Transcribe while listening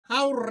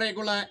How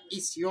regular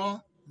is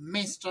your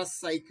menstrual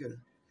cycle?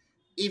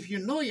 If you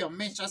know your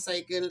menstrual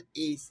cycle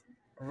is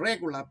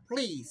regular,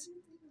 please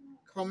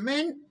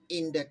comment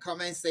in the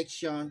comment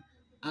section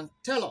and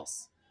tell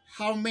us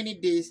how many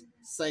days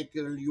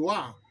cycle you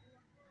are.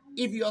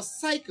 If your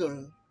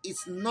cycle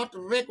is not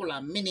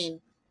regular, meaning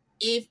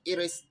if it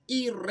is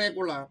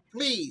irregular,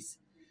 please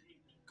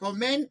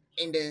comment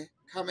in the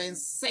comment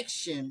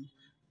section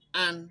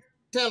and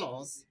tell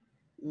us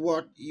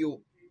what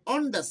you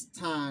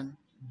understand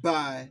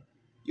by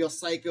your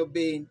cycle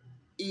being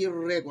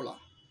irregular.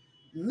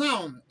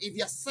 Now, if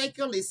your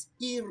cycle is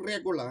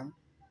irregular,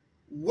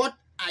 what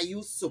are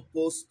you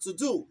supposed to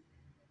do?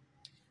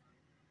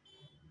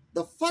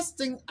 The first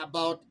thing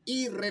about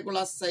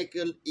irregular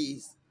cycle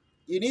is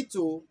you need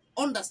to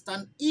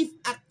understand if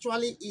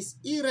actually is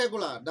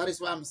irregular. That is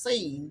why I'm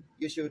saying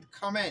you should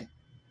comment.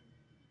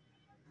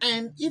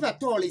 And if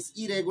at all is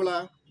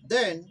irregular,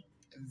 then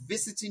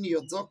visiting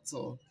your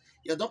doctor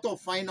will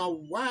find out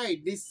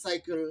why this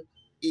cycle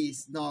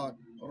is not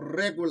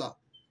regular.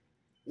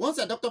 Once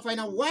your doctor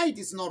finds out why it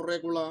is not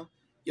regular,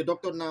 your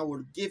doctor now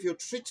will give you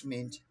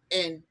treatment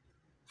and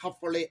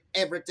hopefully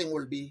everything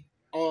will be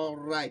all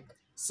right,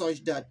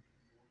 such that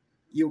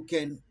you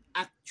can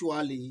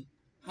actually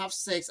have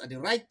sex at the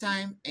right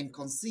time and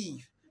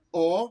conceive,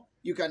 or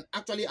you can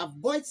actually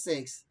avoid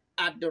sex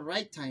at the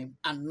right time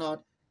and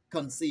not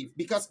conceive.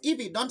 Because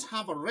if you don't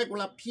have a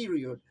regular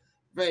period,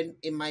 then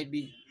it might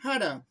be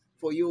harder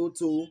for you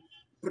to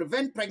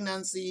prevent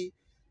pregnancy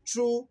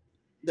through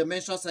the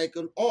menstrual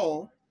cycle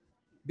or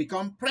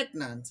become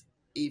pregnant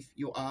if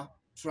you are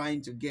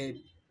trying to get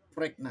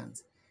pregnant.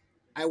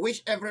 I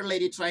wish every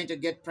lady trying to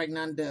get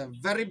pregnant the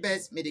very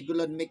best. May the good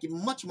Lord make it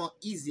much more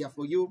easier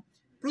for you.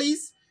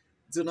 Please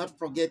do not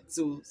forget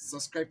to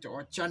subscribe to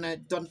our channel.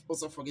 Don't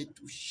also forget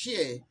to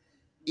share.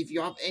 If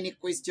you have any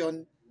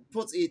question,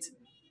 put it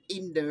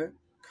in the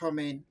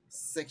comment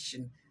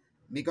section.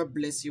 May God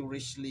bless you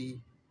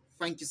richly.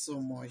 Thank you so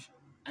much.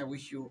 I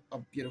wish you a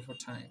beautiful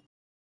time.